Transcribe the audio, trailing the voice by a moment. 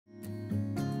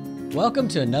Welcome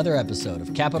to another episode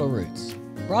of Capital Roots,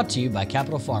 brought to you by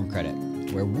Capital Farm Credit,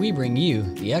 where we bring you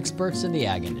the experts in the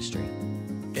ag industry.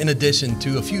 In addition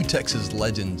to a few Texas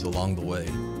legends along the way.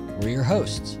 We're your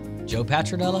hosts, Joe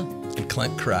Patronella and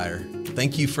Clint Cryer.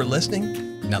 Thank you for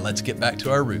listening. Now let's get back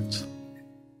to our roots.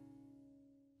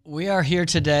 We are here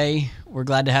today. We're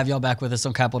glad to have y'all back with us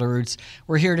on Capital Roots.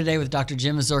 We're here today with Dr.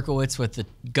 Jim Mazurkiewicz with the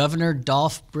Governor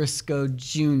Dolph Briscoe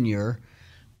Jr.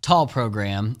 TALL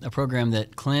program, a program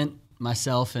that Clint,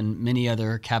 myself, and many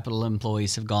other Capital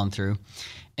employees have gone through.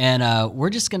 And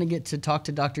we're just going to get to talk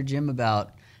to Dr. Jim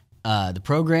about the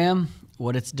program,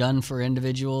 what it's done for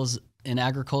individuals in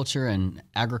agriculture and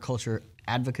agriculture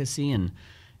advocacy and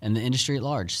the industry at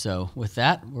large. So with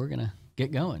that, we're going to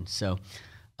get going. So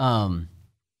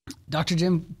Dr.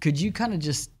 Jim, could you kind of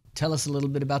just tell us a little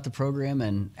bit about the program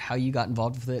and how you got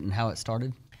involved with it and how it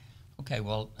started? Okay,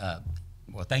 well,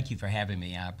 thank you for having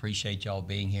me. I appreciate y'all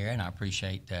being here, and I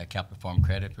appreciate Capital Farm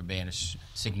Credit for being a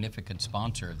significant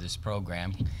sponsor of this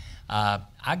program.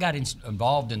 I got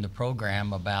involved in the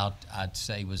program about, I'd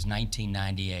say, it was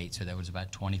 1998, so that was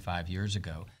about 25 years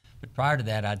ago. But prior to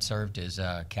that, I'd served as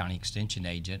a county extension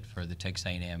agent for the Texas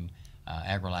A&M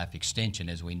AgriLife Extension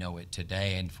as we know it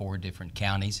today in 4 different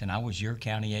counties, and I was your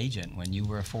county agent when you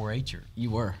were a 4-H'er.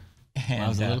 You were. When I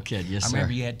was a little kid, yes, sir. I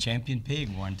remember you had Champion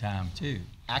Pig one time, too.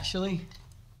 Actually,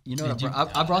 you know what?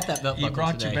 I brought that belt buckle. You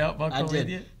brought today. your belt buckle with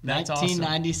you? That's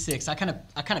 1996. Awesome.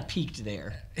 I kind of peaked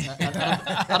there.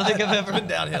 I don't think I've ever been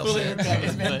downhill since.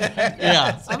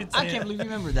 Yeah, I can't believe you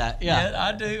remember that. Yeah,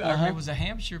 I do. It was a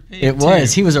Hampshire pig. It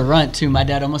was. He was a runt too. My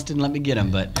dad almost didn't let me get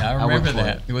him, but I remember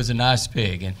that. It was a nice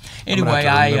pig. And anyway,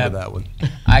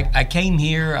 I came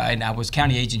here and I was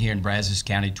county agent here in Brazos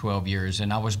County 12 years,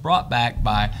 and I was brought back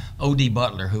by O.D.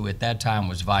 Butler, who at that time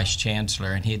was vice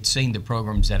chancellor, and he had seen the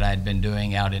programs that I had been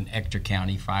doing out in Ector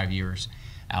County 5 years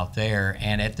out there.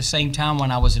 And at the same time, when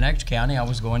I was in Ector County, I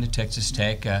was going to Texas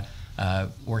Tech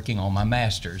working on my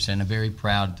master's, and I'm very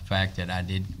proud of the fact that I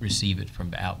did receive it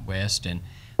from out west. And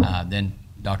then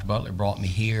Dr. Butler brought me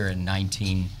here in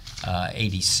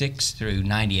 1986 through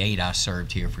 98. I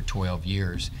served here for 12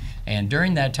 years. And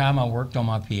during that time, I worked on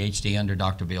my PhD under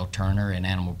Dr. Bill Turner in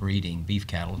animal breeding, beef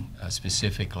cattle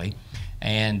specifically.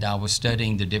 And I was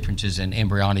studying the differences in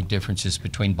embryonic differences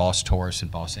between Bos Taurus and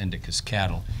Bos Indicus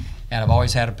cattle. And I've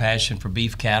always had a passion for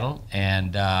beef cattle,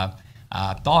 and I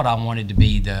thought I wanted to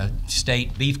be the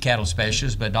state beef cattle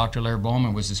specialist, but Dr. Larry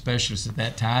Bowman was the specialist at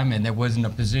that time, and there wasn't a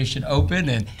position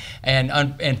open.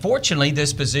 And fortunately,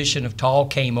 this position of TALL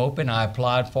came open. I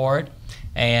applied for it,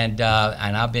 and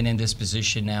I've been in this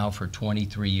position now for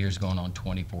 23 years, going on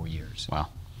 24 years. Wow.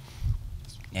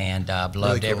 And I've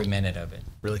loved every minute of it.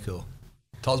 Really cool.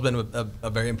 TALL's been a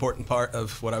very important part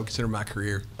of what I would consider my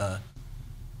career.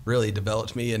 Really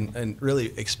developed me and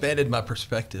really expanded my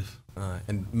perspective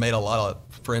and made a lot of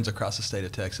friends across the state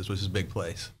of Texas, which is a big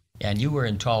place. And you were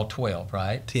in TALL 12,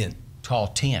 right? 10. TALL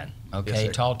 10, okay.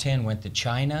 Yes, TALL 10 went to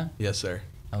China. Yes, sir.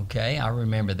 Okay, I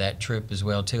remember that trip as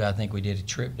well, too. I think we did a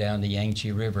trip down the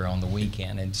Yangtze River on the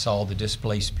weekend and saw the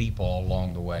displaced people all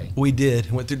along the way. We did.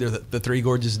 Went through the Three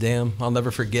Gorges Dam. I'll never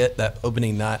forget that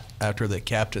opening night after the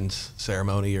captain's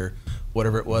ceremony or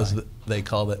whatever it was that they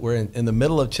called it. We're in the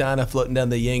middle of China floating down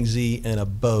the Yangtze in a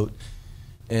boat.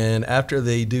 And after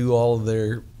they do all of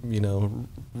their,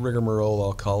 rigmarole,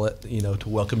 I'll call it, to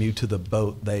welcome you to the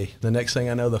boat, the next thing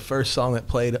I know, the first song that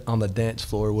played on the dance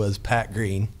floor was Pat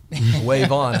Green.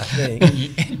 Wave On, I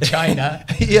think. In China,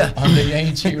 yeah, on the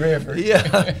Yangtze River.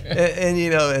 Yeah, and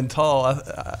in TALL,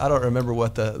 I don't remember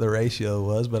what the ratio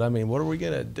was, but I mean, what are we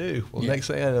gonna do? Well, next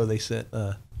thing I know, they sent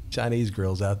Chinese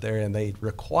girls out there, and they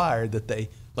required that they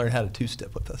learn how to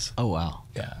two-step with us. Oh wow!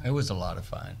 Yeah, it was a lot of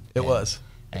fun. It was.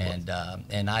 And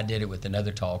I did it with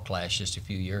another TALL class just a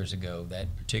few years ago. That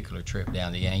particular trip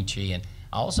down the Yangtze, and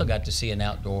I also got to see an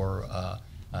outdoor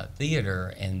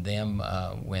theater and them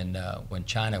when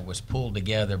China was pulled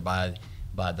together by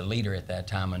the leader at that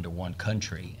time under one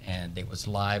country, and it was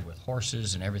live with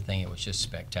horses and everything. It was just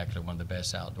spectacular, one of the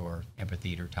best outdoor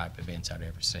amphitheater type events I'd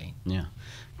ever seen. Yeah.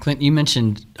 Clint, you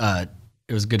mentioned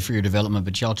it was good for your development,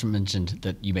 but you also mentioned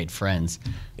that you made friends.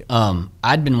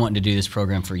 I'd been wanting to do this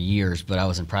program for years, but I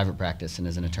was in private practice, and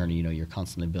as an attorney, you're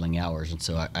constantly billing hours, and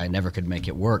so I never could make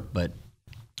it work. But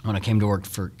when I came to work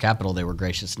for Capital, they were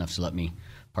gracious enough to let me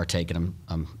partake, and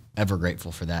I'm ever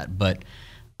grateful for that. But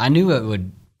I knew it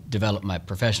would develop my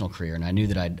professional career, and I knew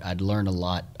that I'd learn a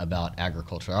lot about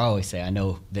agriculture. I always say I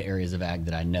know the areas of ag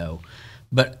that I know,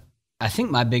 but I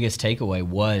think my biggest takeaway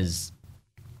was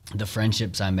the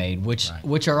friendships I made, which Right.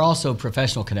 which are also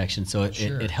professional connections, so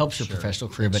Sure, it helps your sure. professional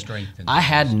career. It But strengthens I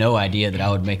had those. no idea that I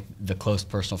would make the close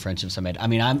personal friendships I made. I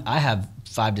mean, I have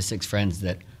 5 to 6 friends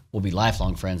that will be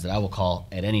lifelong friends that I will call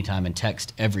at any time and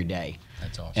text every day.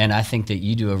 That's awesome. And I think that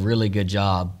you do a really good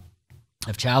job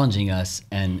of challenging us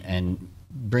and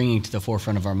bringing to the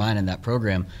forefront of our mind in that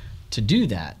program to do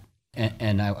that.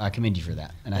 And I commend you for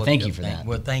that. And I thank you for that.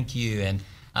 Well, thank you. And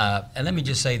let me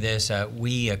just say this.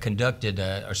 We conducted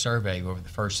a survey over the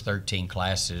first 13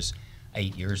 classes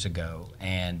 8 years ago,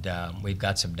 and we've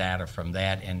got some data from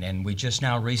that. And then we just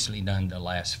now recently done the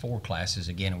last 4 classes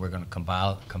again, and we're going to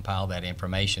compile that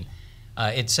information.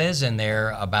 It says in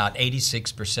there about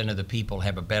 86% of the people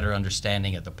have a better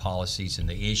understanding of the policies and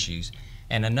the issues,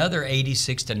 and another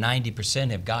 86 to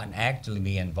 90% have gotten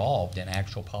actively involved in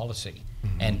actual policy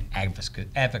and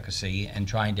advocacy and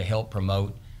trying to help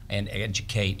promote and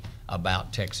educate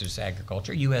about Texas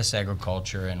agriculture, U.S.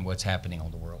 agriculture, and what's happening on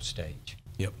the world stage.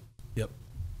 Yep.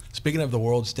 Speaking of the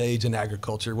world stage and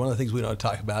agriculture, one of the things we want to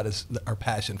talk about is our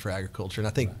passion for agriculture. And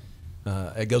I think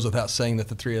it goes without saying that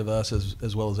the 3 of us,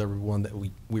 as well as everyone that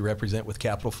we represent with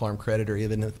Capital Farm Credit or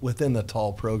even within the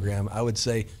TALL program, I would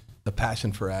say the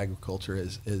passion for agriculture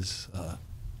is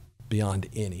beyond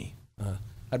any.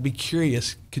 I'd be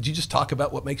curious, could you just talk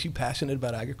about what makes you passionate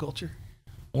about agriculture?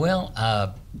 Well,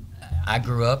 I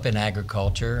grew up in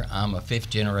agriculture. I'm a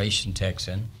 5th-generation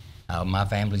Texan. My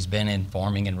family's been in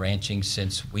farming and ranching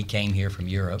since we came here from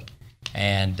Europe.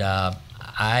 And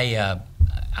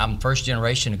I'm first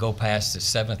generation to go past the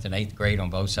 7th and 8th grade on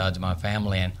both sides of my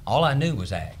family, and all I knew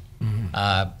was ag.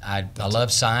 I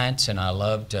loved science, and I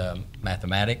loved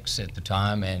mathematics at the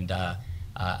time, and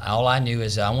all I knew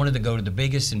is I wanted to go to the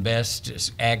biggest and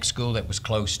best ag school that was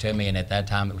close to me, and at that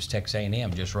time it was Texas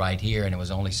A&M, just right here, and it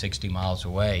was only 60 miles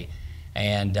away.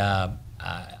 And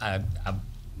I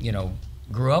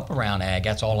grew up around ag.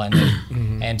 That's all I knew.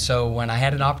 And so when I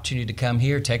had an opportunity to come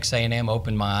here, Texas A&M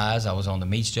opened my eyes. I was on the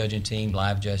meats judging team,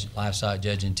 livestock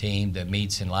judging team, the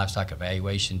meats and livestock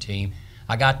evaluation team.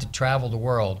 I got to travel the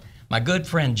world. My good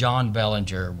friend John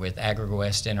Bellinger with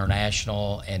AgriWest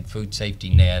International and Food Safety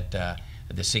Net,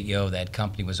 the CEO of that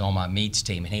company, was on my meats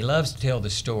team, and he loves to tell the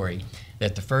story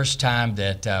that the first time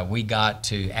that we got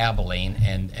to Abilene,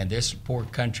 and this poor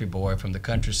country boy from the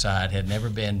countryside had never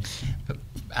been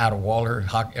out of Waller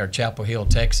or Chapel Hill,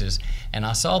 Texas, and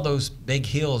I saw those big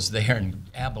hills there in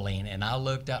Abilene, and I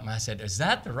looked up and I said, "Is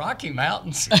that the Rocky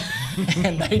Mountains?"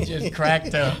 And they just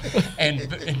cracked up.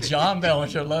 And John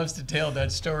Bellinger loves to tell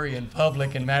that story in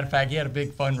public. And matter of fact, he had a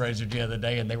big fundraiser the other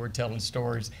day, and they were telling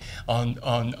stories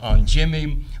on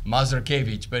Jimmy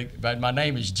Mazurkiewicz, but my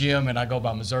name is Jim, and I go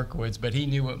by Mazurkiewicz, but he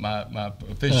knew what my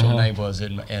official name was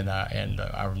in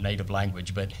our native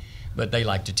language, but they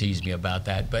like to tease me about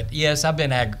that. But yes, I've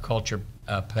been agriculture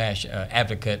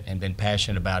advocate and been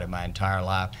passionate about it my entire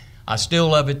life. I still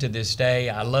love it to this day.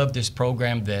 I love this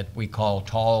program that we call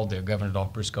TALL, the Governor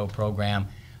Dolph Briscoe program.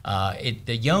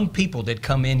 The young people that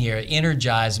come in here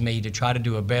energize me to try to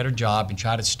do a better job and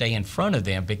try to stay in front of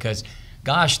them, because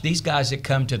gosh, these guys that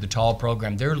come to the TALL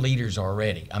program, they're leaders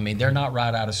already. I mean, they're not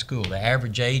right out of school. The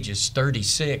average age is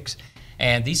 36,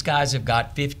 and these guys have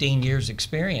got 15 years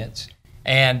experience,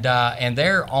 and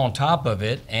they're on top of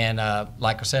it. And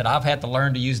like I said, I've had to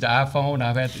learn to use the iPhone.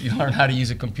 I've had to learn how to use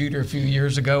a computer a few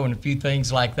years ago and a few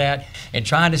things like that. And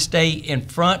trying to stay in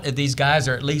front of these guys,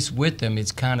 or at least with them,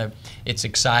 it's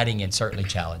exciting and certainly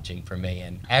challenging for me.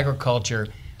 And agriculture,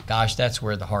 gosh, that's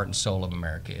where the heart and soul of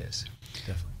America is.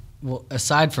 Definitely. Well,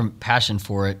 aside from passion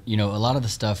for it, a lot of the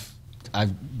stuff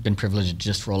I've been privileged to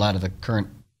just roll out of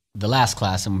the last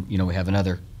class, and we have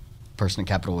another person in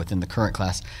Capital within the current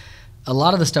class. A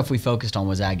lot of the stuff we focused on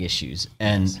was ag issues,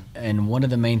 and one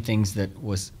of the main things that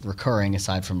was recurring,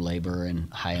 aside from labor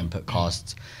and high input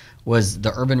costs, was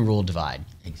the urban-rural divide.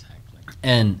 Exactly.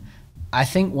 And I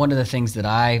think one of the things that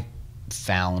I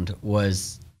found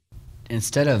was,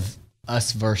 instead of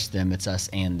us versus them, it's us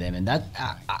and them. And that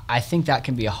I think that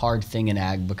can be a hard thing in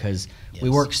ag, because we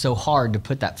work so hard to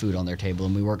put that food on their table,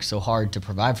 and we work so hard to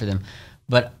provide for them.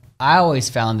 But I always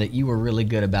found that you were really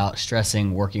good about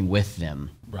stressing working with them.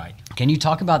 Right. Can you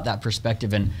talk about that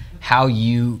perspective and how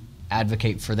you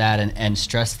advocate for that and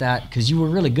stress that? Because you were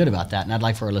really good about that, and I'd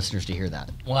like for our listeners to hear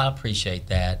that. Well, I appreciate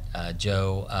that,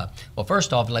 Joe. Well,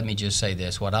 first off, let me just say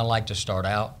this. What I like to start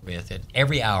out with,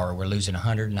 every hour we're losing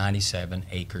 197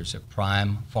 acres of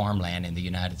prime farmland in the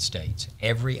United States.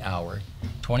 Every hour,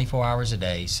 24 hours a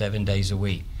day, 7 days a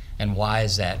week. And why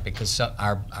is that? Because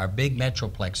our big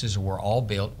metroplexes were all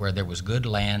built where there was good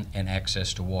land and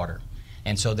access to water.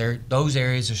 And so those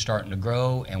areas are starting to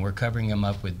grow, and we're covering them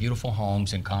up with beautiful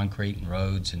homes and concrete and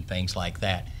roads and things like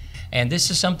that. And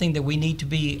this is something that we need to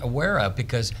be aware of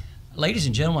because, ladies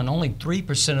and gentlemen, only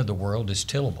 3% of the world is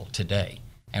tillable today.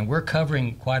 And we're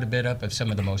covering quite a bit up of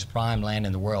some of the most prime land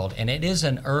in the world. And it is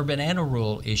an urban and a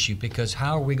rural issue because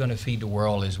how are we going to feed the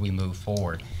world as we move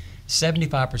forward?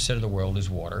 75% of the world is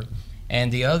water.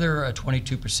 And the other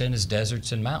 22% is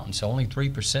deserts and mountains. So only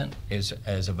 3% is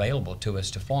available to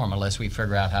us to farm unless we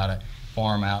figure out how to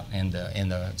farm out in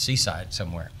the seaside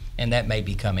somewhere. And that may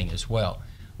be coming as well.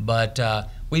 But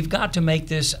we've got to make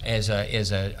this as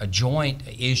a joint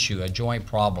issue, a joint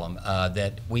problem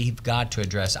that we've got to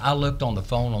address. I looked on the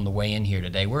phone on the way in here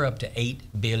today. We're up to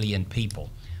 8 billion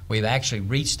people. We've actually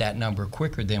reached that number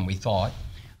quicker than we thought.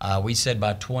 We said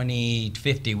by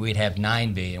 2050 we'd have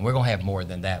 9 billion. We're going to have more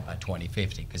than that by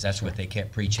 2050 because that's what they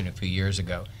kept preaching a few years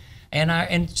ago.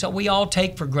 And so we all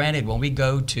take for granted when we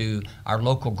go to our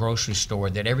local grocery store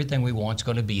that everything we want is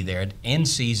going to be there in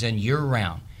season,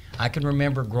 year-round. I can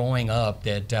remember growing up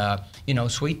that,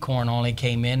 sweet corn only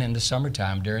came in the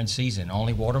summertime during season.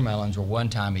 Only watermelons were one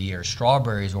time a year.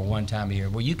 Strawberries were one time a year.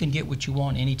 Well, you can get what you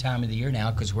want any time of the year now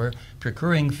because we're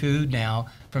procuring food now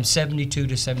from 72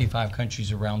 to 75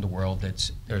 countries around the world.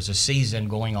 There's a season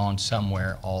going on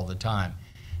somewhere all the time.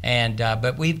 And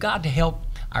but we've got to help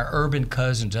our urban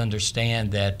cousins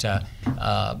understand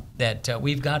that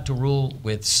we've got to rule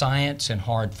with science and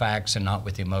hard facts and not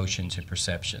with emotions and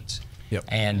perceptions. Yep.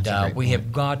 And we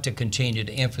have got to continue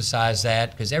to emphasize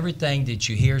that because everything that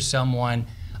you hear someone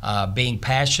being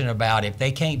passionate about, if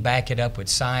they can't back it up with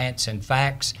science and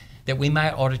facts, that we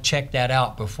might ought to check that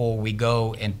out before we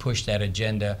go and push that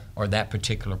agenda or that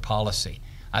particular policy.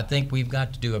 I think we've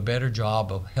got to do a better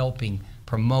job of helping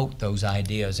promote those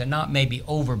ideas and not maybe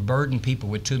overburden people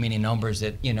with too many numbers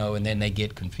that, and then they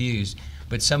get confused.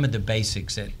 But some of the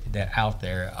basics that out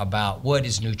there about what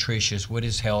is nutritious, what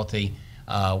is healthy,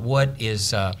 what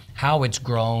is how it's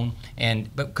grown,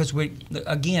 but because we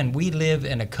live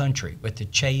in a country with the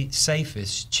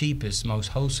safest, cheapest, most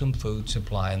wholesome food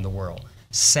supply in the world,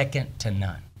 second to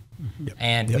none. Yep.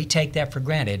 And we take that for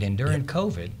granted. And during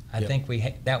COVID, I think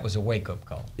that was a wake-up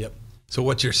call. Yep. So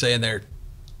what you're saying there,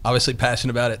 obviously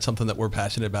passionate about it, something that we're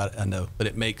passionate about, I know, but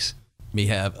it makes me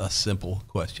have a simple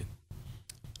question.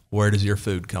 Where does your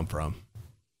food come from?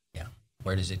 Yeah.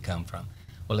 Where does it come from?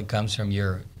 Well, it comes from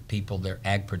your people, they're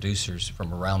ag producers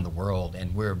from around the world,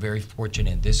 and we're very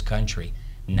fortunate in this country.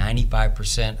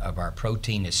 95% of our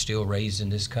protein is still raised in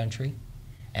this country,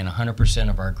 and 100%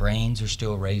 of our grains are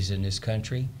still raised in this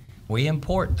country. We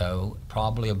import, though,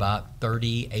 probably about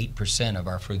 38% of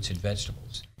our fruits and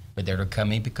vegetables, but they're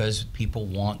coming because people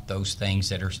want those things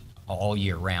that are all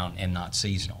year round and not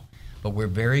seasonal. But we're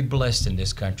very blessed in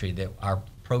this country that our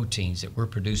proteins, that we're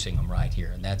producing them right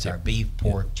here, and that's our beef,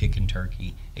 pork, chicken,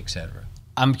 turkey, etc.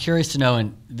 I'm curious to know,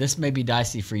 and this may be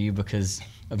dicey for you because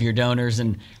of your donors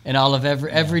and all of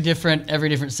every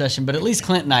different session, but at least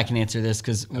Clint and I can answer this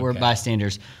because we're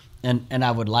bystanders, and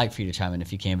I would like for you to chime in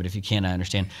if you can, but if you can't, I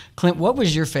understand. Clint, what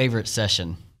was your favorite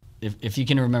session, if you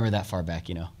can remember that far back,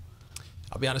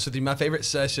 I'll be honest with you, my favorite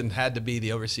session had to be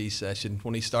the overseas session.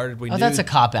 When he started, we knew... that's a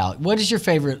cop-out. What is your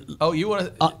favorite... Oh, you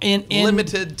want to...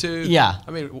 limited to... Yeah.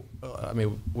 I mean,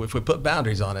 if we put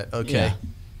boundaries on it, okay. Yeah.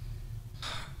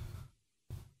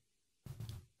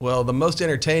 Well, the most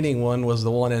entertaining one was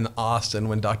the one in Austin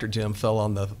when Dr. Jim fell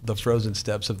on the frozen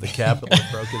steps of the Capitol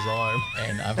and broke his arm.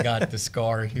 And I've got the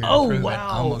scar here. Oh, to prove wow. it.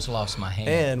 I almost lost my hand.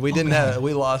 And we didn't have...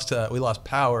 We lost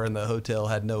power, and the hotel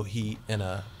had no heat, and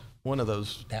one of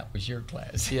those... That was your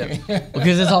class. Yeah.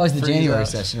 Because it's always the Freeze January out.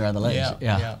 session around the ledge.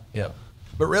 Yeah.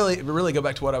 But really go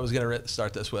back to what I was going to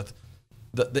start this with.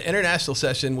 The international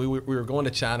session, we were going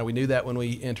to China. We knew that when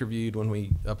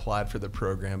we applied for the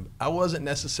program. I wasn't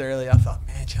necessarily, I thought,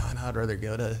 man, China, I'd rather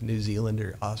go to New Zealand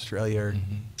or Australia or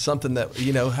something that,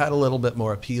 had a little bit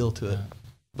more appeal to it.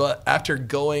 But after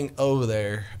going over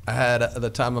there, I had the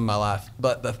time of my life.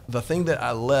 But the thing that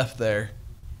I left there,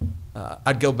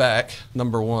 I'd go back,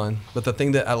 number one, but the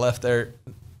thing that I left there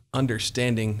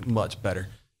understanding much better.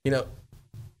 We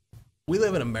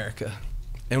live in America.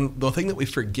 And the thing that we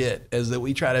forget is that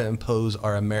we try to impose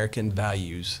our American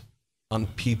values on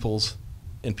people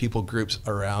groups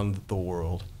around the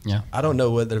world. Yeah. I don't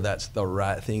know whether that's the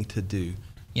right thing to do.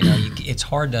 It's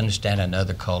hard to understand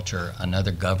another culture,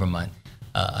 another government,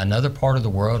 another part of the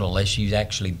world unless you've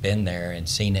actually been there and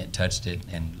seen it, touched it,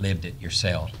 and lived it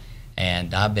yourself.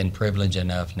 And I've been privileged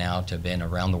enough now to have been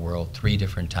around the world 3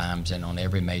 different times and on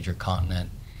every major continent,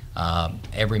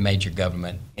 every major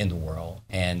government in the world.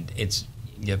 And it's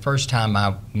the first time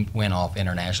I went off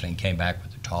internationally and came back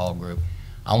with the tall group,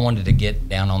 I wanted to get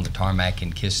down on the tarmac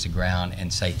and kiss the ground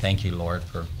and say, thank you, Lord,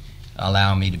 for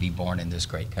allowing me to be born in this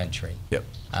great country. Yep.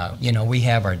 You know, we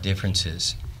have our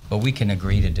differences, but we can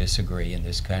agree to disagree in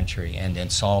this country and then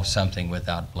solve something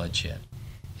without bloodshed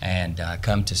and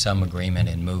come to some agreement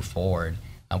and move forward.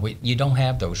 You don't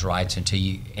have those rights until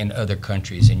you in other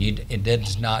countries, and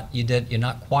you're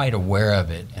not quite aware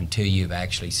of it until you've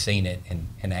actually seen it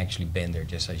and actually been there,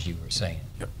 just as you were saying.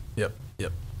 Yep.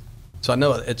 So I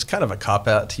know it's kind of a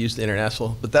cop-out to use the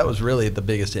international, but that was really the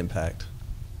biggest impact.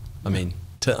 I mean,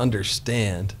 to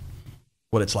understand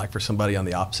what it's like for somebody on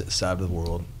the opposite side of the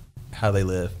world, how they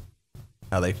live,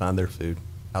 how they find their food,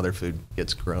 how their food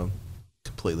gets grown,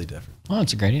 completely different. Well,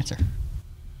 that's a great answer.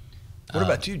 What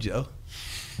about you, Joe?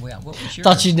 Well, what was yours?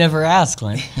 Thought you'd never ask,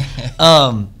 Clint.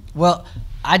 Well,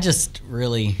 I just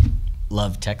really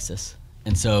love Texas.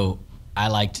 And so I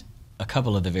liked a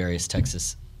couple of the various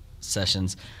Texas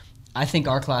sessions. I think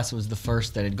our class was the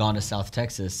first that had gone to South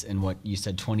Texas in what you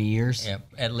said, 20 years? Yeah,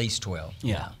 at least 12.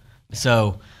 Yeah.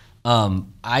 So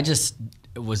I just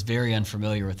was very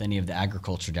unfamiliar with any of the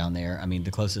agriculture down there. I mean,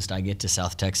 the closest I get to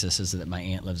South Texas is that my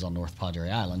aunt lives on North Padre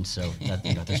Island, so that,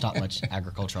 there's not much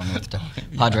agriculture on North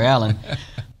Padre Island.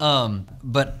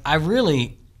 But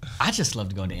I just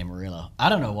loved going to Amarillo. I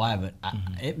don't know why, but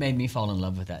it made me fall in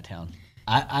love with that town.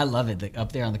 I love it.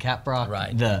 Up there on the Caprock,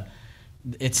 right.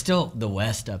 It's still the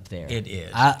West up there. It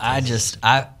is.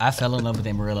 I fell in love with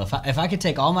Amarillo. If I could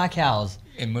take all my cows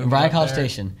in Bryan College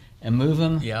Station and move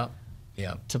them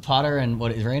to Potter and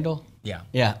what is Randall?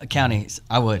 Yeah, counties.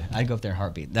 I'd go up there in a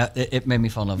heartbeat. It made me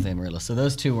fall in love with Amarillo. So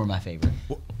those two were my favorite.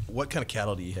 What kind of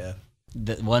cattle do you have?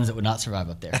 The ones that would not survive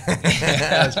up there.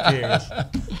 I was curious.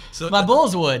 So, my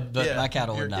bulls would, but my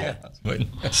cattle would not.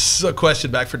 So a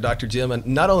question back for Dr. Jim. And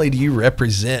not only do you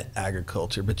represent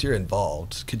agriculture, but you're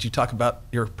involved. Could you talk about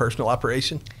your personal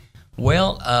operation?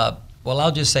 Well,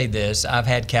 I'll just say this. I've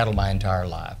had cattle my entire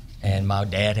life. And my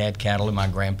dad had cattle and my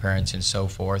grandparents and so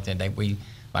forth. And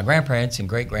my grandparents and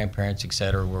great-grandparents, et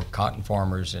cetera, were cotton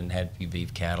farmers and had a few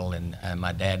beef cattle. And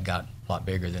my dad got a lot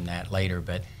bigger than that later.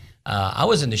 But I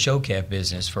was in the show calf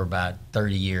business for about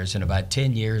 30 years, and about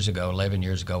 11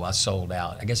 years ago, I sold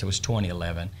out. I guess it was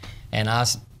 2011, and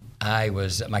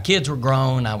my kids were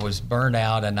grown, I was burned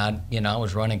out, and I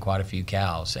was running quite a few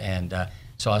cows, and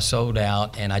so I sold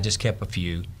out, and I just kept a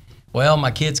few. Well, my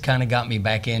kids kind of got me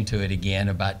back into it again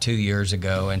about 2 years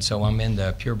ago, and so I'm in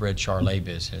the purebred Charolais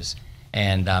business,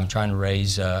 and I'm trying to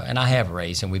raise, and I have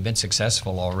raised, and we've been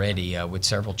successful already with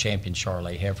several champion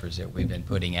Charolais heifers that we've been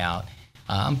putting out.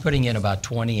 I'm putting in about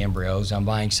 20 embryos. I'm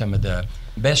buying some of the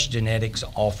best genetics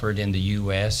offered in the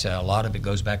U.S. A lot of it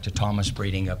goes back to Thomas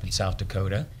Breeding up in South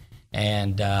Dakota.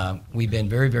 And we've been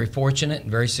very, very fortunate and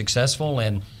very successful.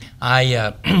 And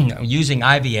using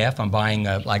IVF, I'm buying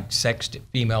like sexed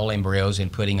female embryos and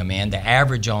putting them in. The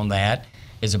average on that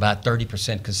is about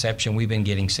 30% conception. We've been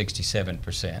getting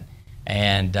 67%.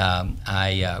 And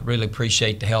I really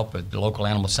appreciate the help of the local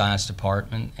animal science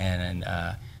department and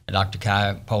Dr.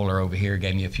 Kai Polar over here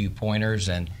gave me a few pointers,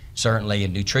 and certainly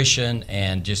in nutrition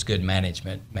and just good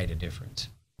management made a difference.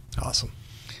 Awesome.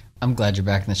 I'm glad you're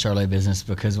back in the Charolais business,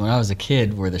 because when I was a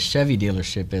kid, where the Chevy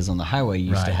dealership is on the highway,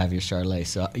 you used to have your Charolais.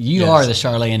 So you are the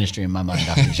Charolais industry in my mind,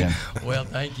 Dr. Jim. Well,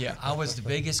 thank you. I was the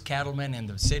biggest cattleman in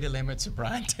the city limits of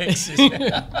Bryan, Texas.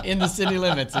 In the city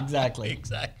limits, exactly.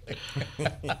 Exactly.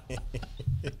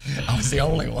 I was the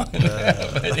only one.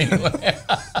 But anyway.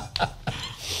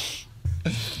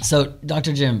 So,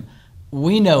 Dr. Jim,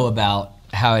 we know about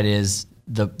how it is,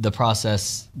 the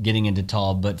process getting into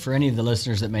tall, but for any of the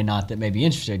listeners that may be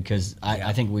interested, because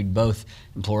I think we'd both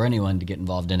implore anyone to get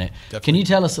involved in it. Definitely. Can you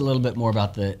tell us a little bit more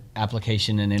about the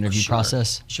application and interview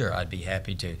process? Sure, I'd be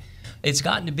happy to. It's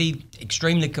gotten to be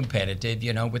extremely competitive.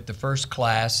 With the first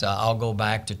class, I'll go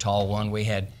back to Tall 1. We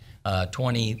had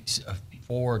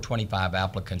 24 or 25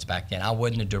 applicants back then. I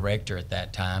wasn't a director at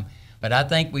that time. But I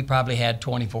think we probably had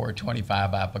 24 or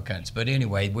 25 applicants. But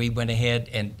anyway, we went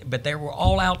ahead, but they were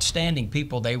all outstanding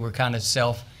people. They were kind of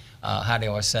selected,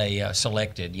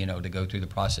 to go through the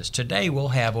process. Today, we'll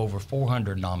have over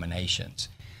 400 nominations.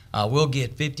 We'll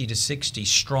get 50 to 60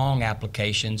 strong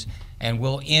applications, and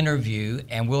we'll interview,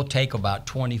 and we'll take about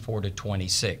 24 to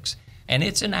 26. And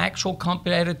it's an actual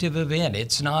competitive event.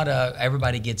 It's not a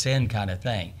everybody gets in kind of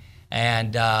thing.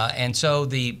 And so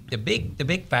the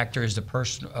big factor is the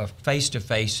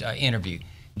face-to-face interview.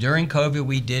 During COVID,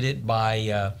 we did it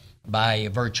by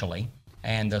virtually,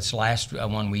 and this last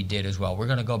one we did as well. We're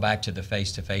going to go back to the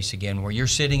face-to-face again, where you're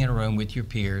sitting in a room with your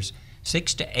peers,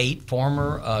 6 to 8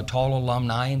 former Tall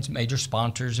alumni and major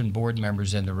sponsors and board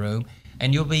members in the room,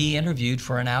 and you'll be interviewed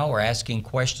for an hour asking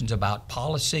questions about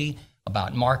policy,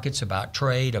 about markets, about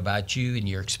trade, about you and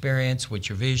your experience, what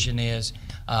your vision is,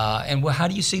 and how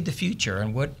do you see the future,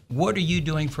 and what are you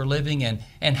doing for a living,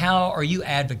 and how are you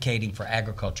advocating for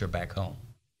agriculture back home?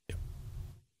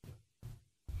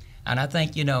 And I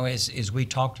think, you know, as we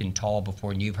talked in Tall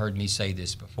before, and you've heard me say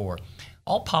this before,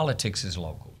 all politics is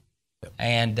local.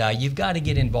 And you've got to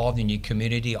get involved in your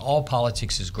community. All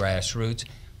politics is grassroots.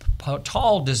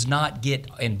 Tall does not get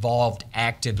involved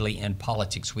actively in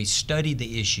politics. We study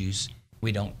the issues.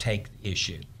 We don't take the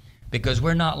issue. Because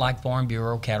we're not like Farm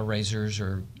Bureau, cattle raisers,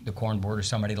 or the Corn Board, or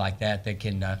somebody like that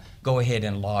can go ahead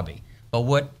and lobby. But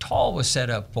what Tall was set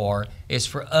up for is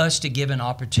for us to give an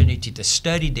opportunity to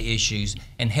study the issues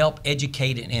and help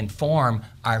educate and inform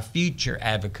our future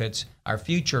advocates, our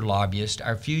future lobbyists,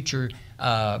 our future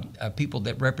people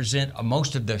that represent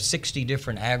most of the 60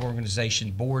 different ag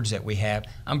organization boards that we have.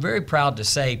 I'm very proud to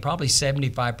say probably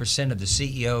 75% of the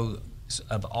CEOs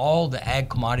of all the ag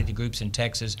commodity groups in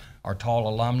Texas are Tall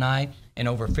alumni, and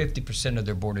over 50% of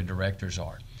their board of directors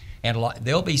are. And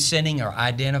they'll be sending or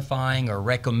identifying or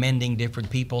recommending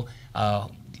different people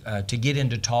to get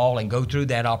into Tall and go through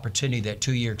that opportunity, that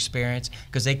 2-year experience,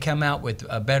 because they come out with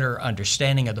a better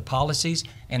understanding of the policies.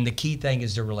 And the key thing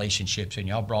is the relationships. And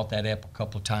y'all brought that up a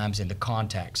couple of times, in the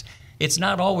contacts. It's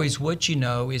not always what you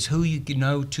know, it's who you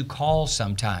know to call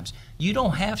sometimes. You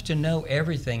don't have to know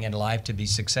everything in life to be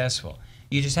successful.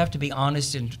 You just have to be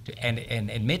honest and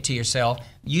admit to yourself,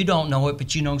 you don't know it,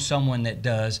 but you know someone that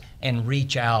does, and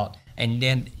reach out. And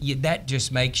then that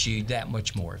just makes you that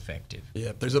much more effective.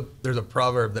 Yeah, there's a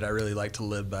proverb that I really like to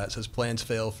live by. It says, plans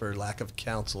fail for lack of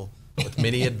counsel. With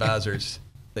many advisors,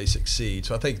 they succeed.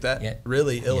 So I think that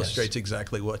really illustrates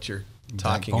exactly what you're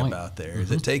talking about there.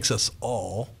 Is it takes us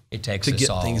all to get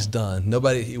things done.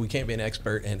 We can't be an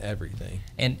expert in everything.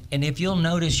 And if you'll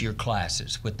notice your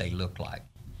classes, what they look like.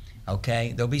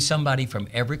 Okay, there'll be somebody from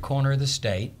every corner of the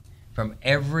state, from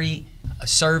every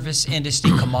service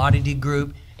industry, commodity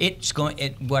group.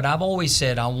 What I've always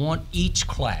said, I want each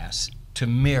class to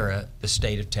mirror the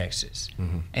state of Texas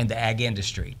and the ag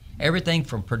industry. Everything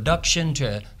from production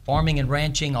to farming and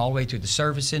ranching, all the way through the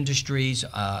service industries,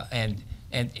 and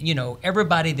you know,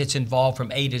 everybody that's involved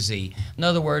from A to Z. In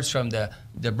other words, from the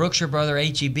Brookshire Brother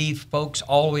HEB folks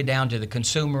all the way down to the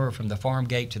consumer, from the farm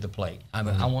gate to the plate.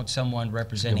 I want someone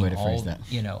representing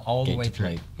all the way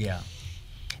through. Yeah.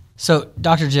 So,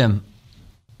 Dr. Jim,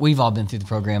 we've all been through the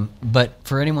program, but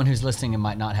for anyone who's listening and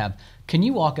might not have, can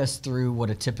you walk us through what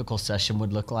a typical session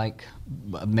would look like?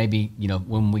 Maybe, you know,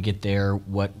 when we get there,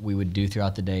 what we would do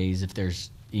throughout the days, if there's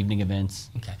evening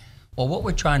events. Okay. Well, what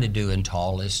we're trying to do in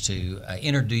Tall is to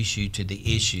introduce you to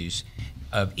the issues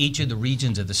of each of the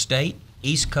regions of the state,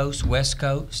 East Coast, West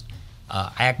Coast,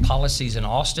 ag policies in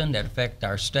Austin that affect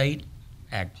our state,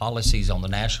 ag policies on the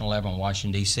national level in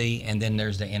Washington, D.C., and then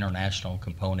there's the international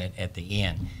component at the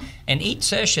end. And each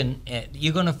session,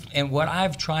 and what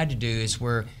I've tried to do is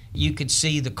where you could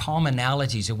see the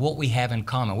commonalities of what we have in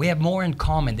common. We have more in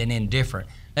common than in different.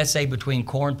 Let's say between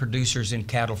corn producers and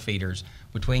cattle feeders,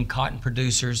 between cotton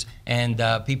producers and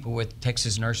people with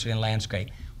Texas Nursery and Landscape.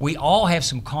 We all have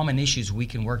some common issues we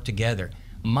can work together.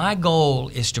 My goal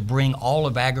is to bring all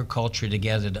of agriculture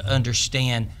together to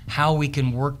understand how we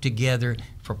can work together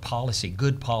for policy,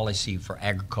 good policy for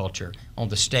agriculture on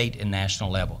the state and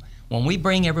national level. When we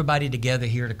bring everybody together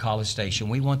here to College Station,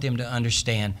 we want them to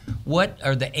understand what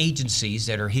are the agencies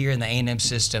that are here in the A&M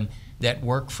system that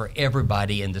work for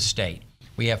everybody in the state.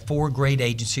 We have 4 great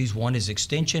agencies. One is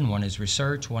Extension, one is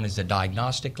Research, one is the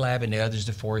Diagnostic Lab, and the other is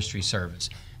the Forestry Service.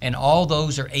 And all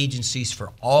those are agencies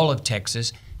for all of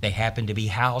Texas. They happen to be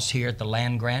housed here at the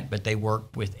land grant, but they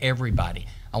work with everybody.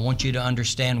 I want you to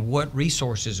understand what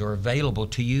resources are available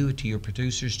to you, to your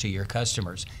producers, to your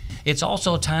customers. It's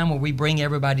also a time where we bring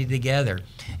everybody together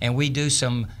and we do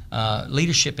some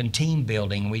leadership and team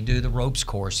building. We do the ropes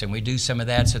course and we do some of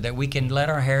that so that we can let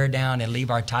our hair down and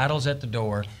leave our titles at the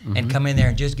door and come in there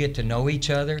and just get to know each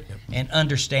other and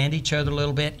understand each other a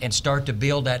little bit and start to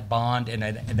build that bond and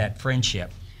that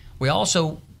friendship. We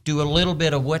also do a little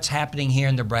bit of what's happening here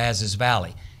in the Brazos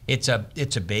Valley. It's a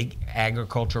big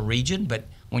agricultural region, but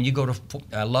when you go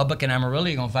to Lubbock and Amarillo,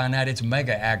 you're going to find out it's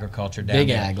mega agriculture down there.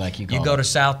 Big ag, like you call it. You go to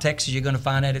South Texas, you're going to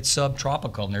find out it's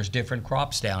subtropical, and there's different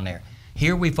crops down there.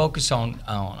 Here we focus on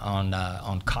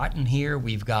cotton here.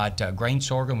 We've got grain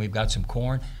sorghum. We've got some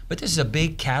corn. But this is a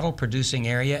big cattle producing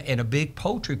area and a big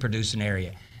poultry producing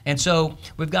area. And so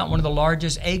we've got one of the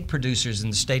largest egg producers in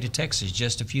the state of Texas,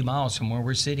 just a few miles from where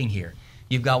we're sitting here.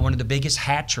 You've got one of the biggest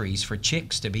hatcheries for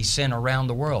chicks to be sent around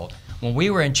the world. When we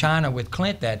were in China with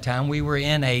Clint that time, we were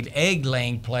in an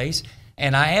egg-laying place,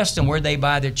 and I asked them where they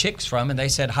buy their chicks from, and they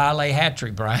said High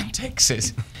Hatchery, Bryan,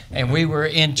 Texas. and we were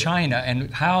in China,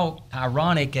 and how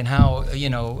ironic and how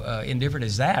indifferent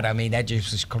is that? I mean, that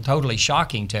just was totally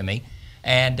shocking to me.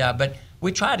 And but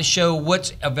we try to show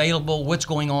what's available, what's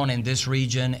going on in this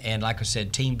region, and like I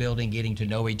said, team building, getting to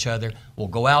know each other. We'll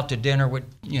go out to dinner with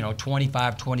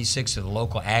 25, 26 of the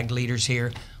local ag leaders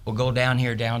here. We'll go down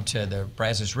to the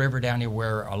Brazos River down here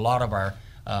where a lot of our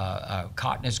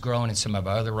cotton is grown and some of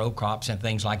our other row crops and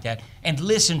things like that, and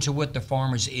listen to what the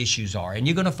farmers' issues are. And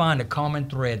you're going to find a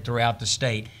common thread throughout the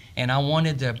state. And I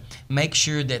wanted to make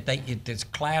sure that this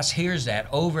class hears that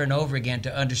over and over again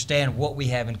to understand what we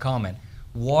have in common.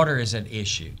 Water is an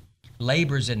issue.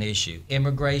 Labor is an issue.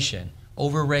 Immigration,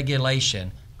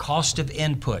 overregulation, cost of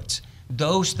inputs.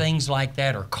 Those things like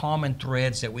that are common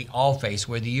threads that we all face,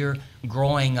 whether you're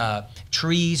growing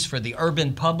trees for the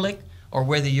urban public or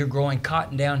whether you're growing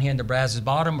cotton down here in the Brazos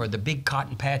Bottom or the big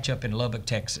cotton patch up in Lubbock,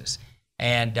 Texas.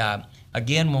 And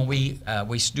again, when we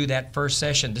do that first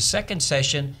session, the second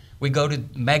session, we go to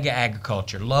mega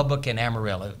agriculture, Lubbock and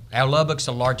Amarillo. Our Lubbock's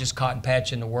the largest cotton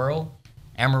patch in the world.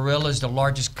 Amarillo is the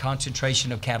largest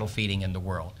concentration of cattle feeding in the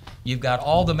world. You've got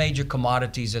all the major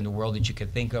commodities in the world that you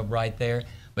could think of right there.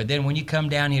 But then when you come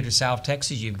down here to South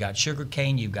Texas, you've got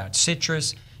sugarcane, you've got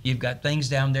citrus, you've got things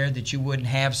down there that you wouldn't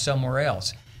have somewhere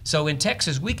else. So in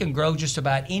Texas, we can grow just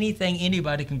about anything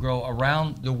anybody can grow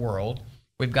around the world.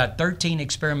 We've got 13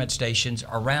 experiment stations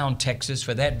around Texas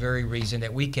for that very reason,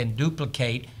 that we can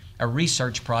duplicate a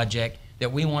research project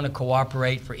that we want to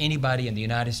cooperate for anybody in the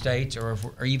United States or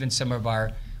even some of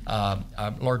our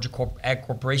larger ag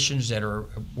corporations that are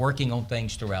working on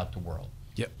things throughout the world.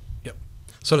 Yep.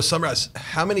 So to summarize,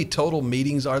 how many total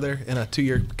meetings are there in a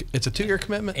 2-year? It's a 2-year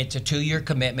commitment? It's a 2-year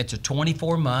commitment. It's a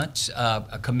 24 months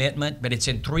a commitment, but it's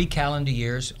in 3 calendar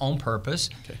years on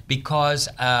purpose, because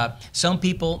some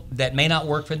people that may not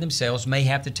work for themselves may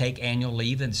have to take annual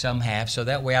leave, and some have. So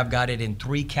that way I've got it in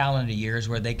 3 calendar years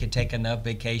where they could take enough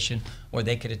vacation or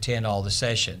they could attend all the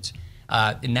sessions.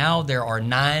 Now there are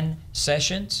 9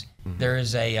 sessions. There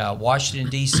is a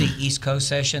Washington, D.C. East Coast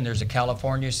session. There's a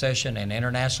California session, an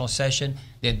international session,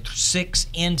 then 6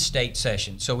 in-state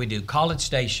sessions. So we do College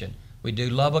Station. We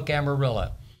do Lubbock,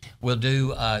 Amarillo. We'll do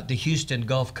the Houston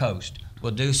Gulf Coast.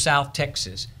 We'll do South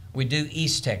Texas. We do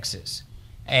East Texas.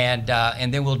 And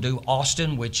then we'll do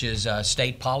Austin, which is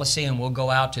state policy, and we'll go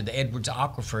out to the Edwards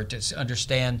Aquifer to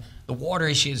understand the water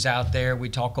issues out there. We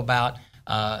talk about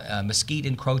mesquite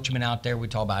encroachment out there. We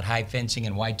talk about high fencing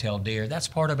and white-tailed deer. That's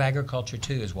part of agriculture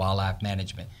too, is wildlife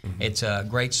management. It's a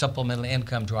great supplemental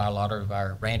income to a lot of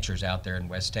our ranchers out there in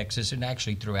West Texas and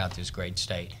actually throughout this great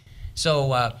state.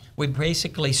 So we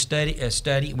basically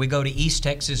study. We go to East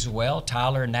Texas as well,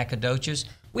 Tyler and Nacogdoches.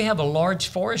 We have a large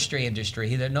forestry industry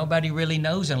here that nobody really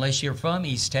knows unless you're from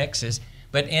East Texas.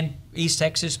 But in East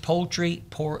Texas, poultry,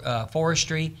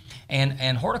 forestry,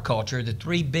 and horticulture, the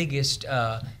 3 biggest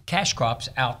cash crops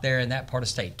out there in that part of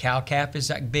the state. Cow-calf is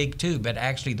big too, but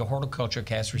actually the horticulture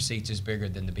cash receipts is bigger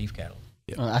than the beef cattle.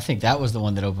 Well, I think that was the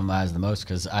one that opened my eyes the most,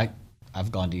 because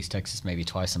I've gone to East Texas maybe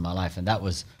twice in my life, and that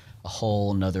was a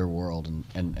whole nother world.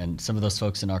 And some of those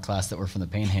folks in our class that were from the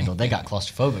Panhandle, they got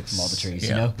claustrophobic from all the trees,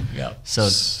 you know? Yeah. So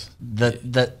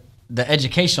the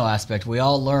educational aspect, we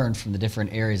all learn from the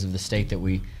different areas of the state that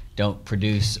we don't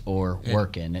produce or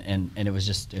work in, and it was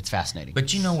just, it's fascinating.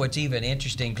 But you know what's even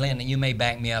interesting, Clint, and you may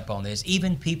back me up on this,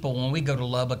 even people when we go to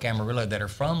Lubbock, Amarillo, that are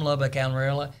from Lubbock,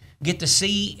 Amarillo, get to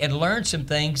see and learn some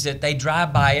things that they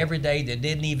drive by every day that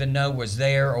didn't even know was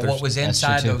there or what was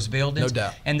inside those buildings. No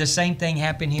doubt. And the same thing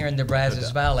happened here in the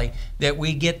Brazos Valley, that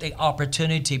we get the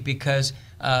opportunity because,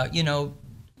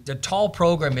 the TALL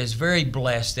program is very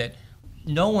blessed that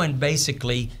no one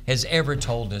basically has ever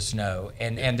told us no,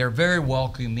 and they're very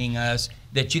welcoming us,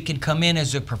 that you can come in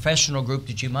as a professional group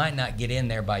that you might not get in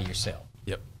there by yourself.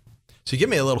 Yep. So you get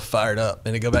me a little fired up,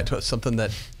 and to go back to something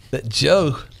that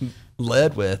Joe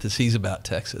led with is he's about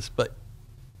Texas. But I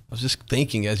was just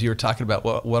thinking as you were talking about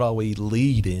what all we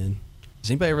lead in, has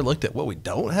anybody ever looked at what we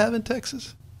don't have in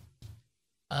Texas?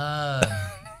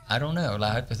 I don't know.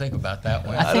 I have to think about that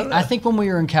one. I think when we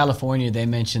were in California, they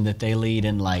mentioned that they lead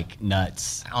in like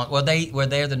nuts. Well,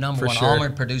 they're the number one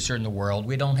almond producer in the world.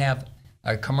 We don't have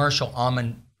a commercial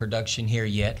almond production here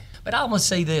yet. But I want to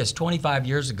say this: 25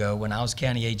 years ago, when I was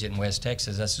county agent in West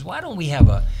Texas, I said, "Why don't we have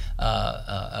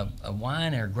a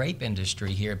wine or grape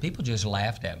industry here?" People just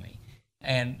laughed at me.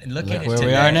 And look at it where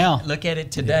today. we are now. Look at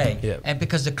it today. Yeah. And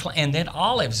because and then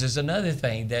olives is another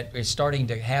thing that is starting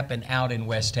to happen out in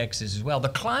West Texas as well. The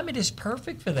climate is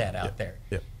perfect for that out there.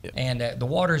 Yeah. And the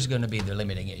water is going to be the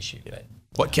limiting issue. But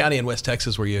What county in West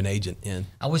Texas were you an agent in?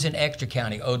 I was in Exeter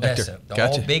County, Odessa, the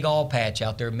Gotcha. big oil patch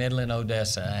out there, Midland,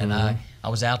 Odessa. And I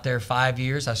was out there 5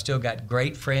 years. I still got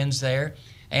great friends there.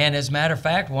 And as a matter of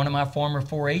fact, one of my former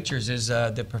 4-H'ers is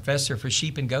the professor for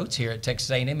sheep and goats here at Texas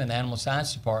A&M in the Animal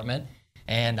Science Department.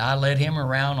 And I led him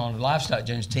around on the livestock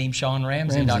judge team, Sean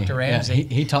Ramsey. Dr. Ramsey.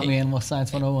 Yeah, he taught me Animal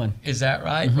Science 101. Is that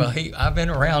right? Well, I've been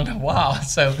around a while.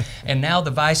 So, and now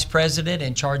the vice president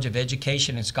in charge of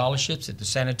education and scholarships at the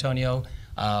San Antonio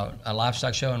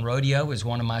Livestock Show and Rodeo is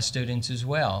one of my students as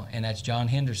well, and that's John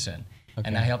Henderson. Okay.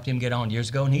 And I helped him get on years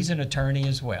ago, and he's an attorney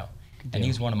as well. And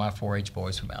he's one of my 4-H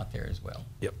boys from out there as well.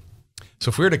 Yep. So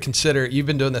if we were to consider, you've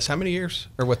been doing this how many years,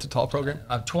 or what's the tall program?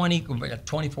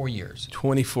 24 years.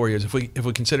 24 years. If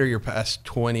we consider your past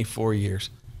 24 years,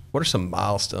 what are some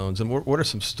milestones and what are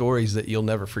some stories that you'll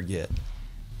never forget?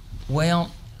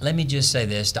 Well, let me just say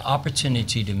this: the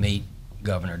opportunity to meet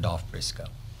Governor Dolph Briscoe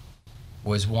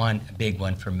was one big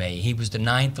one for me. He was the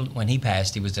 9th, when he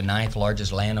passed, he was the 9th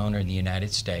largest landowner in the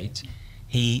United States.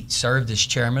 He served as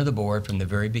chairman of the board from the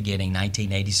very beginning,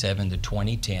 1987 to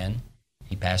 2010.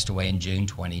 He passed away in June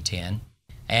 2010.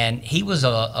 And he was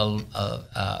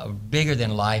a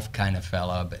bigger-than-life kind of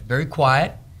fellow, but very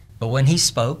quiet. But when he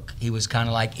spoke, he was kind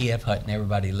of like E.F. Hutton.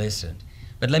 Everybody listened.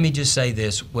 But let me just say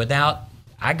this.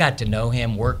 I got to know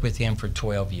him, work with him for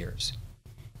 12 years.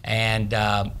 And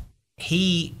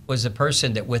he was a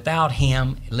person that without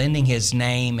him lending his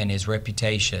name and his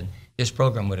reputation, this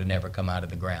program would have never come out of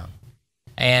the ground.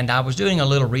 And I was doing a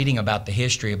little reading about the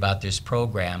history about this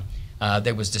program.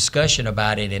 There was discussion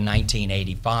about it in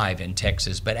 1985 in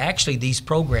Texas, but actually these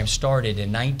programs started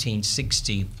in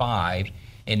 1965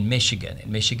 in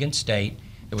Michigan State.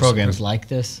 Programs like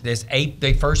this?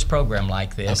 The first program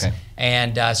like this. Okay.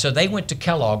 And so they went to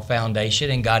Kellogg Foundation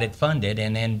and got it funded.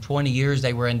 And in 20 years,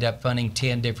 they ended up funding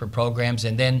 10 different programs.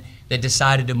 And then they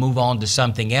decided to move on to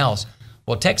something else.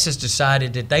 Well, Texas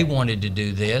decided that they wanted to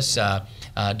do this.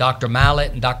 Dr.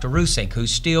 Mallett and Dr. Rusink,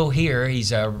 who's still here,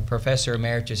 he's a professor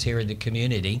emeritus here in the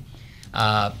community,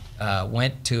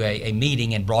 went to a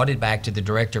meeting and brought it back to the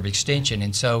director of extension.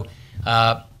 And so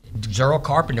Zerl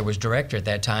Carpenter was director at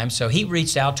that time, so he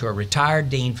reached out to a retired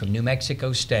dean from New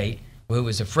Mexico State, who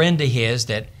was a friend of his,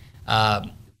 that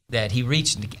he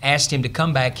reached and asked him to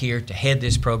come back here to head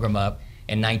this program up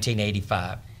in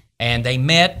 1985. And they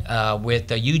met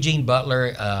with Eugene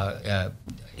Butler.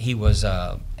 He was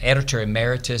editor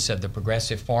emeritus of the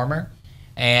Progressive Farmer,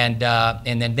 and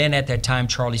then at that time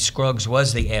Charlie Scruggs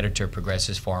was the editor of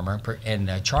Progressive Farmer.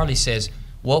 And Charlie says,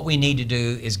 what we need to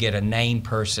do is get a named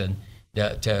person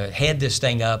to head this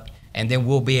thing up, and then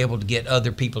we'll be able to get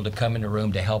other people to come in the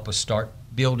room to help us start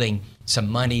building some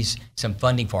monies, some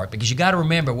funding for it. Because you got to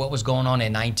remember what was going on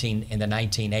in the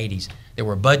 1980s. There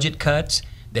were budget cuts.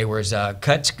 There was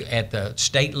cuts at the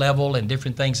state level and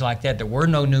different things like that. There were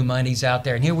no new monies out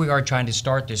there. And here we are trying to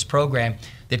start this program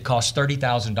that costs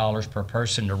 $30,000 per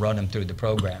person to run them through the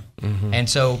program. Mm-hmm. And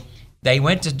so they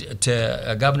went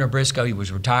to Governor Briscoe. He was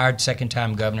retired,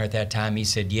 second-time governor at that time. He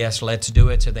said, yes, let's do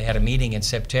it. So they had a meeting in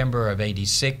September of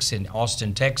 '86 in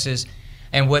Austin, Texas.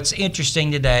 And what's interesting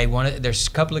today, there's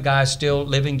a couple of guys still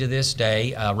living to this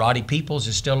day. Roddy Peoples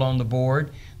is still on the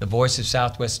board, the voice of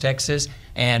Southwest Texas.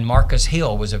 And Marcus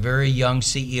Hill was a very young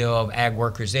CEO of Ag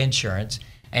Workers Insurance.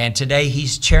 And today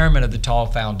he's chairman of the Tall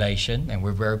Foundation, and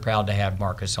we're very proud to have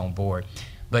Marcus on board.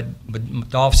 But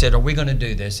Dolph said, are we going to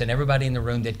do this? And everybody in the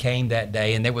room that came that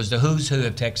day, and there was the who's who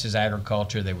of Texas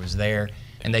agriculture that was there,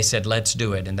 and they said, let's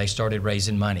do it. And they started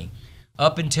raising money.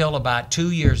 Up until about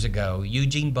 2 years ago,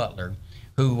 Eugene Butler,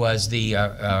 who was the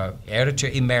editor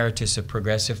emeritus of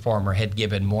Progressive Farmer, had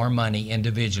given more money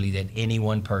individually than any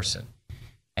one person.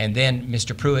 And then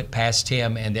Mr. Pruitt passed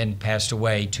him and then passed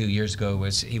away 2 years ago.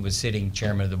 He was sitting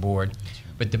chairman of the board.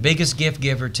 But the biggest gift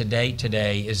giver today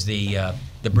is the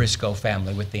Briscoe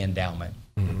family with the endowment.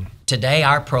 Mm-hmm. Today,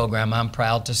 our program, I'm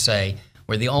proud to say,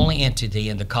 we're the only entity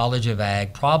in the College of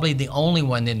Ag, probably the only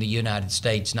one in the United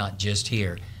States, not just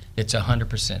here, that's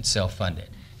 100% self-funded.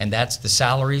 And that's the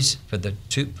salaries for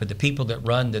the people that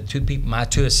run, my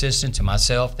two assistants and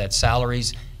myself, that's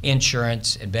salaries,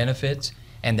 insurance, and benefits.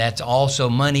 And that's also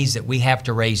monies that we have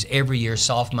to raise every year,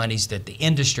 soft monies that the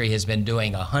industry has been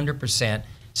doing 100%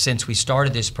 since we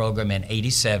started this program in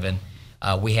 '87.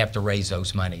 We have to raise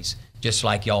those monies. Just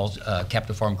like y'all,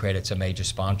 Capital Farm Credit's a major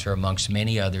sponsor amongst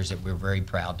many others that we're very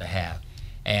proud to have.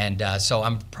 And so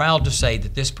I'm proud to say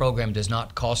that this program does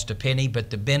not cost a penny, but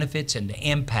the benefits and the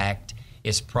impact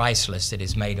is priceless that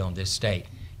is made on this state.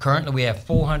 Currently, we have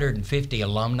 450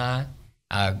 alumni.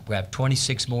 We have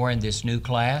 26 more in this new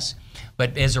class.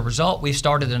 But as a result, we've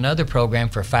started another program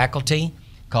for faculty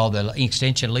called the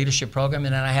Extension Leadership Program,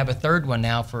 and then I have a third one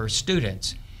now for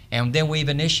students. And then we've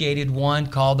initiated one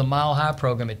called the Mile High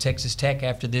Program at Texas Tech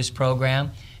after this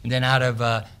program. And then out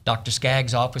of Dr.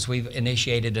 Skaggs' office, we've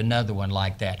initiated another one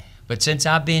like that. But since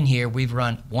I've been here, we've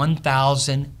run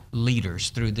 1,000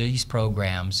 leaders through these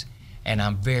programs, and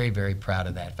I'm very, very proud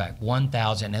of that. In fact,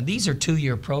 1,000. And these are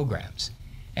 2-year programs.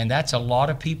 And that's a lot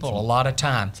of people, a lot of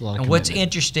time. And what's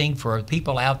interesting for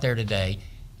people out there today,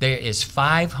 there is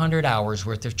 500 hours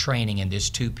worth of training in this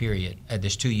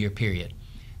 2-year period.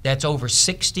 That's over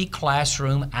 60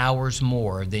 classroom hours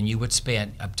more than you would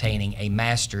spend obtaining a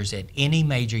master's at any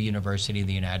major university in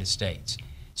the United States.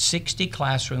 60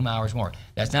 classroom hours more.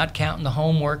 That's not counting the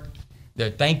homework, the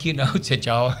thank you notes that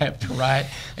y'all have to write,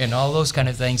 and all those kind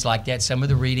of things like that, some of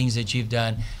the readings that you've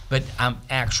done, but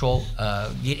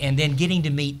and then getting to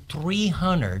meet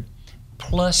 300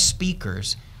 plus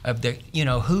speakers of the,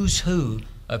 who's who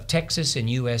of Texas and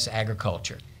U.S.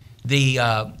 agriculture. The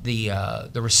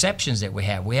receptions that we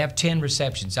have 10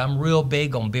 receptions. I'm real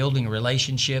big on building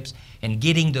relationships and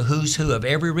getting the who's who of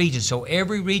every region. So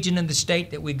every region in the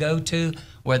state that we go to,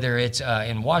 whether it's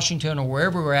in Washington or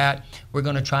wherever we're at, we're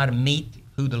going to try to meet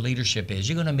who the leadership is.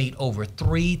 You're going to meet over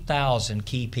 3,000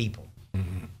 key people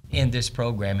in this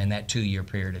program in that 2-year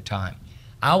period of time.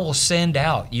 I will send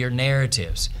out your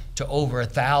narratives to over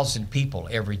 1,000 people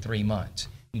every 3 months.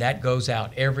 That goes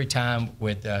out every time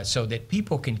with so that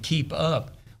people can keep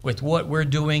up with what we're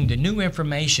doing, the new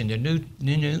information, the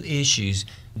new issues,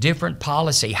 different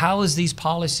policy. How is these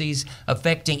policies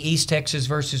affecting East Texas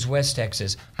versus West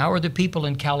Texas? How are the people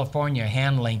in California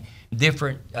handling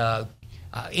different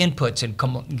inputs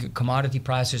and commodity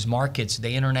prices, markets,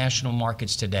 the international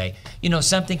markets today?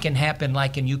 Something can happen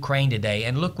like in Ukraine today,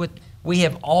 and look what we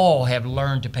all have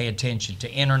learned to pay attention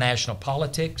to: international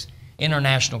politics,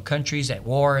 international countries at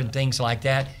war and things like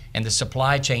that, and the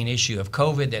supply chain issue of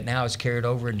COVID that now is carried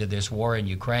over into this war in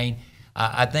Ukraine.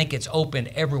 I think it's opened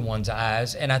everyone's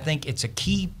eyes, and I think it's a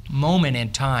key moment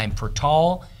in time for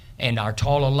TAL and our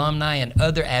TAL alumni and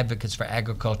other advocates for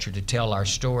agriculture to tell our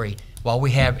story while we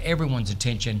have everyone's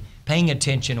attention, paying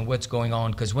attention to what's going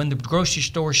on. Because when the grocery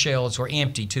store shelves were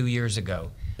empty 2 years ago,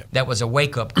 that was a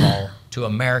wake-up call to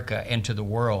America and to the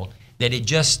world, that it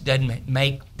just doesn't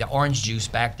make the orange juice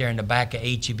back there in the back of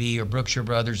H-E-B or Brookshire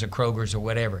Brothers or Kroger's or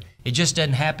whatever. It just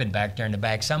doesn't happen back there in the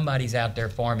back. Somebody's out there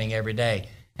farming every day.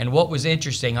 And what was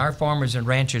interesting, our farmers and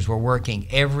ranchers were working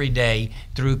every day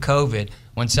through COVID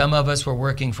when some of us were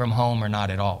working from home or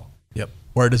not at all. Yep.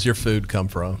 Where does your food come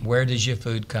from? Where does your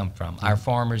food come from? Our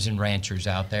farmers and ranchers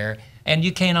out there. And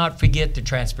you cannot forget the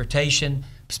transportation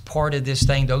part of this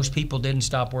thing. Those people didn't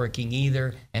stop working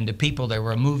either, and the people that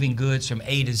were moving goods from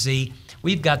A to Z.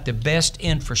 We've got the best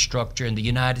infrastructure in the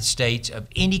United States of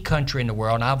any country in the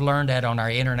world, and I've learned that on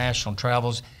our international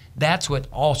travels. That's what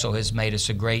also has made us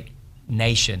a great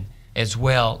nation, as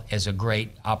well as a great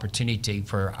opportunity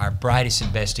for our brightest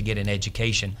and best to get an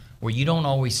education, where you don't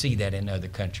always see that in other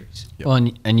countries. Yep. Well,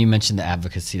 and you mentioned the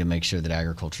advocacy to make sure that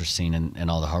agriculture is seen and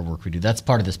all the hard work we do. That's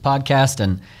part of this podcast,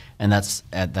 and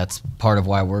that's part of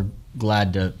why we're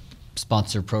glad to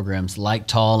sponsor programs like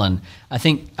TAL. And I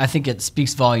think it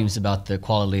speaks volumes about the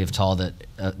quality of TAL, that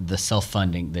the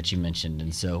self-funding that you mentioned.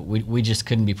 And so we just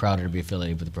couldn't be prouder to be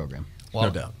affiliated with the program. Well, no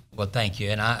doubt. Well, thank you.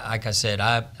 And like I said,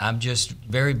 I'm just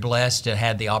very blessed to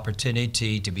have the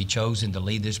opportunity to be chosen to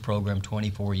lead this program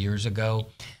 24 years ago.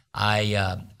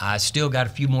 I still got a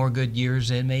few more good years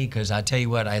in me, because I tell you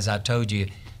what, as I told you,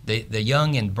 the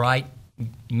young and bright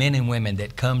men and women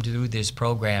that come through this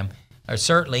program are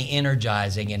certainly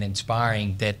energizing and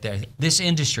inspiring that this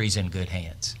industry's in good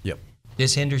hands. Yep.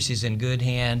 This industry's in good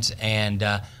hands, and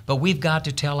but we've got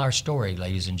to tell our story,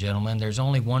 ladies and gentlemen. There's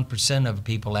only 1% of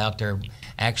people out there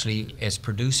actually as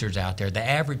producers out there. The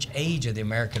average age of the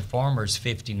American farmer is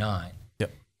 59.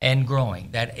 And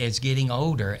growing. That is getting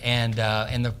older, and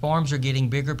the farms are getting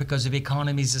bigger because of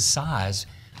economies of size,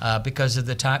 because of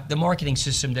the marketing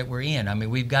system that we're in. I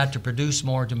mean, we've got to produce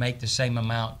more to make the same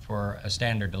amount for a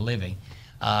standard of living.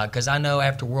 Because I know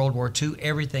after World War II,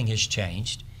 everything has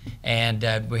changed, and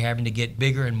we're having to get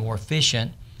bigger and more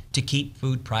efficient to keep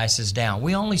food prices down.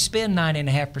 We only spend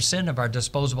 9.5% of our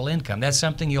disposable income. That's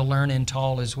something you'll learn in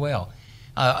TAL as well.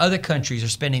 Other countries are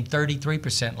spending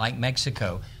 33%, like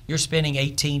Mexico. You're spending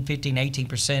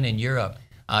 18% in Europe.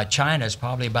 China is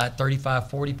probably about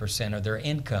 35-40% of their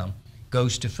income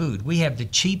goes to food. We have the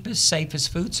cheapest,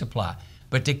 safest food supply.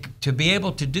 But to be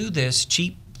able to do this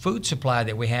cheap food supply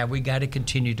that we have, we got to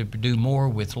continue to do more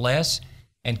with less,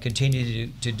 and continue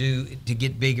to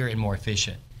get bigger and more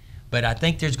efficient. But I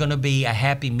think there's going to be a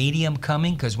happy medium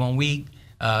coming, because when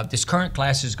this current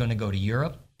class is going to go to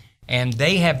Europe. And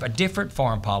they have a different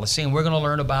foreign policy, and we're going to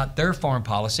learn about their foreign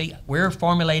policy. We're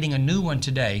formulating a new one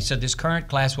today. So this current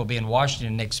class will be in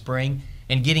Washington next spring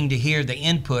and getting to hear the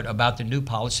input about the new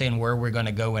policy and where we're going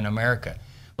to go in America.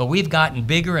 But we've gotten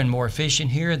bigger and more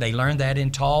efficient here. They learned that in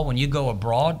TAL. When you go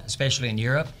abroad, especially in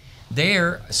Europe,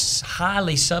 they're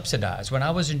highly subsidized. When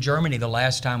I was in Germany the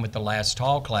last time with the last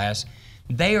TAL class,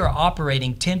 they are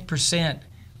operating 10%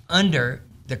 under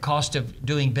the cost of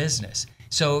doing business.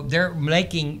 So they're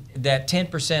making that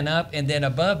 10% up, and then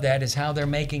above that is how they're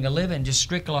making a living, just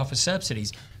strictly off of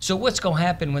subsidies. So what's going to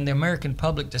happen when the American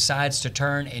public decides to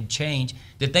turn and change,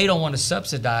 that they don't want to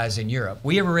subsidize in Europe?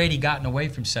 We have already gotten away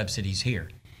from subsidies here,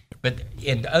 but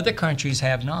in other countries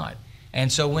have not. And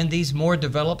so when these more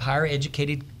developed, higher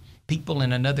educated people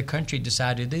in another country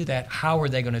decide to do that, how are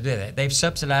they going to do that? They've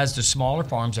subsidized the smaller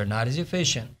farms, are not as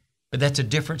efficient. But that's a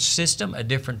different system, a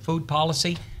different food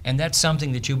policy, and that's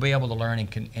something that you'll be able to learn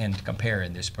and compare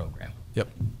in this program. Yep,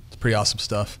 it's pretty awesome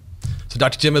stuff. So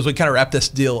Dr. Jim, as we kind of wrap this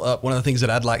deal up, one of the things that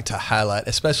I'd like to highlight,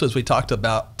 especially as we talked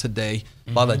about today,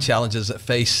 a lot of the challenges that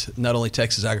face not only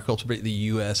Texas agriculture, but the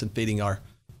U.S. and feeding our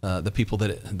the people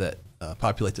that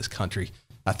populate this country.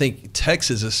 I think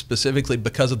Texas is specifically,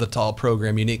 because of the TAL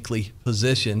program, uniquely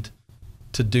positioned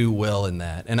to do well in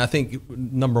that. And I think,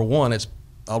 number one,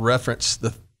 I'll reference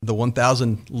the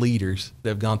 1,000 leaders that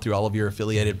have gone through all of your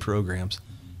affiliated programs.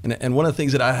 And one of the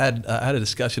things that I had a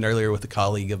discussion earlier with a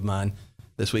colleague of mine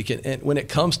this week, and when it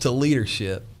comes to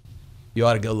leadership, you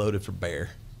ought to go loaded for bear.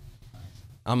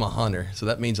 I'm a hunter, so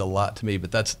that means a lot to me,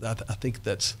 but I think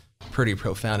that's pretty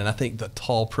profound. And I think the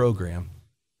TAL program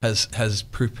has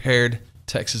prepared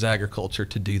Texas agriculture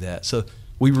to do that. So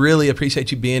we really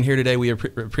appreciate you being here today. We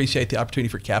appreciate the opportunity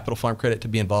for Capital Farm Credit to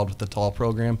be involved with the TAL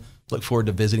program. Look forward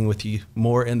to visiting with you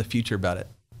more in the future about it.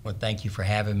 Well, thank you for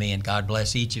having me, and God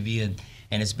bless each of you.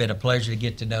 And it's been a pleasure to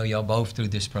get to know y'all both through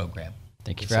this program.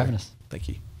 Thank you for having us. Thank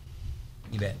you.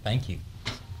 You bet. Thank you.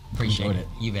 Appreciate it.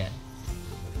 You bet.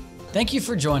 Thank you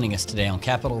for joining us today on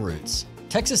Capital Roots.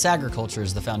 Texas agriculture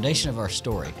is the foundation of our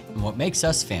story and what makes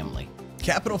us family.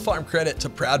 Capital Farm Credit's a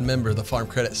proud member of the Farm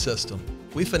Credit System.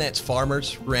 We finance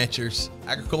farmers, ranchers,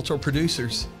 agricultural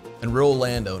producers, and rural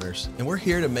landowners, and we're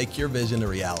here to make your vision a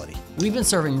reality. We've been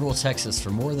serving rural Texas for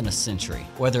more than a century.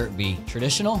 Whether it be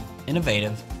traditional,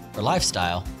 innovative, or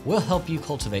lifestyle, we'll help you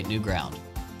cultivate new ground.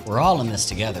 We're all in this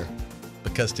together.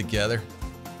 Because together,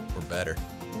 we're better.